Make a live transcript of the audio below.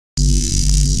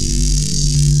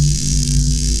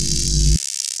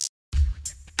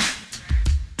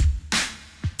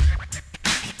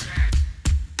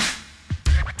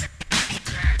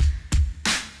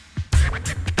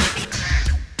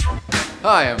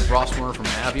Hi, I'm Ross Warner from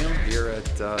Aviom here at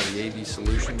the AV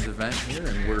Solutions event here,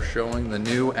 and we're showing the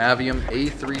new Aviom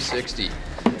A360.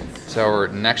 It's our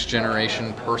next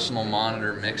generation personal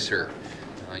monitor mixer.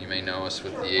 You may know us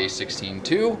with the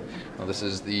A16 II. Well, this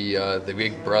is the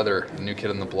big brother, the new kid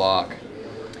on the block.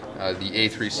 The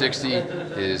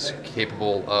A360 is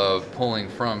capable of pulling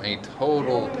from a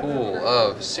total pool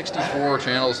of 64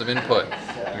 channels of input.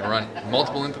 You can run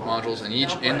multiple input modules, and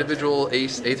each individual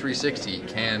A360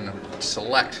 can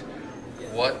select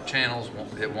what channels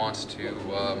it wants to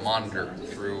monitor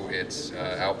through its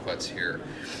outputs here.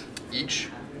 Each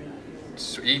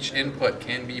input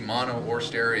can be mono or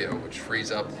stereo, which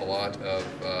frees up a lot of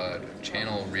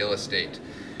channel real estate.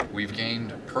 We've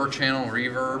gained per channel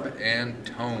reverb and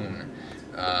tone,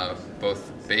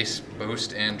 both bass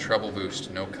boost and treble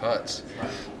boost, no cuts.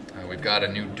 We've got a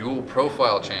new dual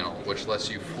profile channel, which lets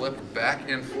you flip back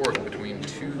and forth between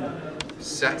two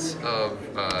sets of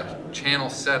channel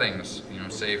settings,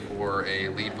 say for a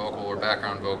lead vocal or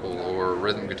background vocal or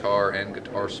rhythm guitar and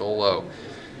guitar solo.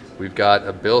 We've got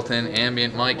a built-in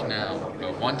ambient mic now.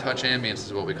 One-touch ambience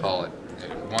is what we call it.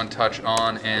 One touch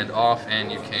on and off,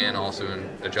 and you can also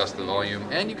adjust the volume,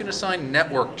 and you can assign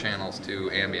network channels to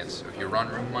ambience. So if you run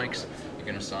room mics, you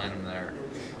can assign them there.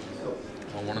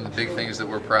 Well, one of the big things that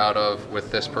we're proud of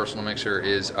with this personal mixer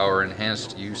is our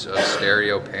enhanced use of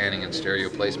stereo panning and stereo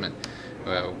placement.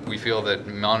 We feel that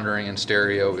monitoring in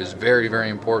stereo is very, very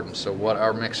important. So what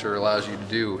our mixer allows you to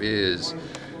do is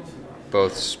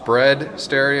both spread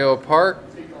stereo apart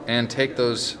and take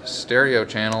those stereo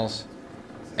channels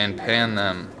and pan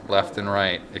them left and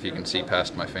right, if you can see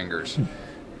past my fingers,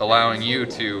 allowing you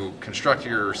to construct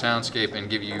your soundscape and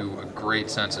give you a great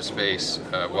sense of space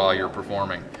while you're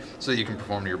performing, so that you can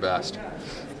perform to your best.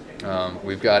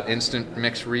 We've got instant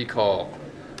mix recall,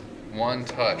 one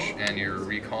touch, and you're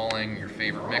recalling your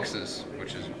favorite mixes,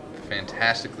 which is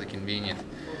fantastically convenient.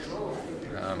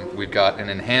 We've got an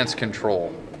enhanced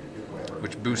control,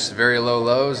 which boosts very low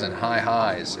lows and high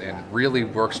highs, and really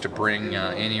works to bring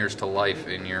in-ears to life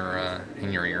in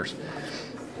your ears.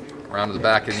 Around to the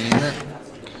back of the unit,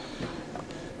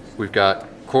 we've got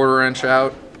 1/4 inch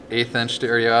out, 1/8 inch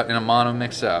stereo out, and a mono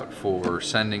mix out for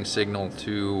sending signal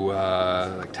to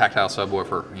like tactile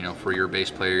subwoofer, for your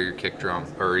bass player, your kick drum,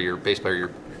 or your bass player,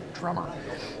 your drummer.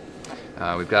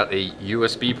 We've got a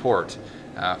USB port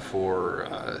for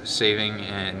saving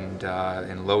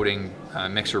and loading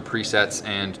mixer presets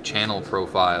and channel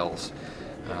profiles,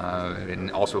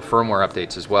 and also firmware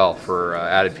updates as well for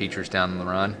added features down the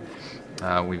run.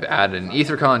 We've added an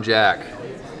Ethercon jack,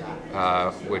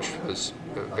 which was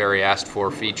a very asked for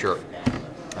feature.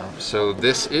 So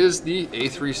this is the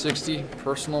A360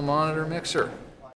 personal monitor mixer.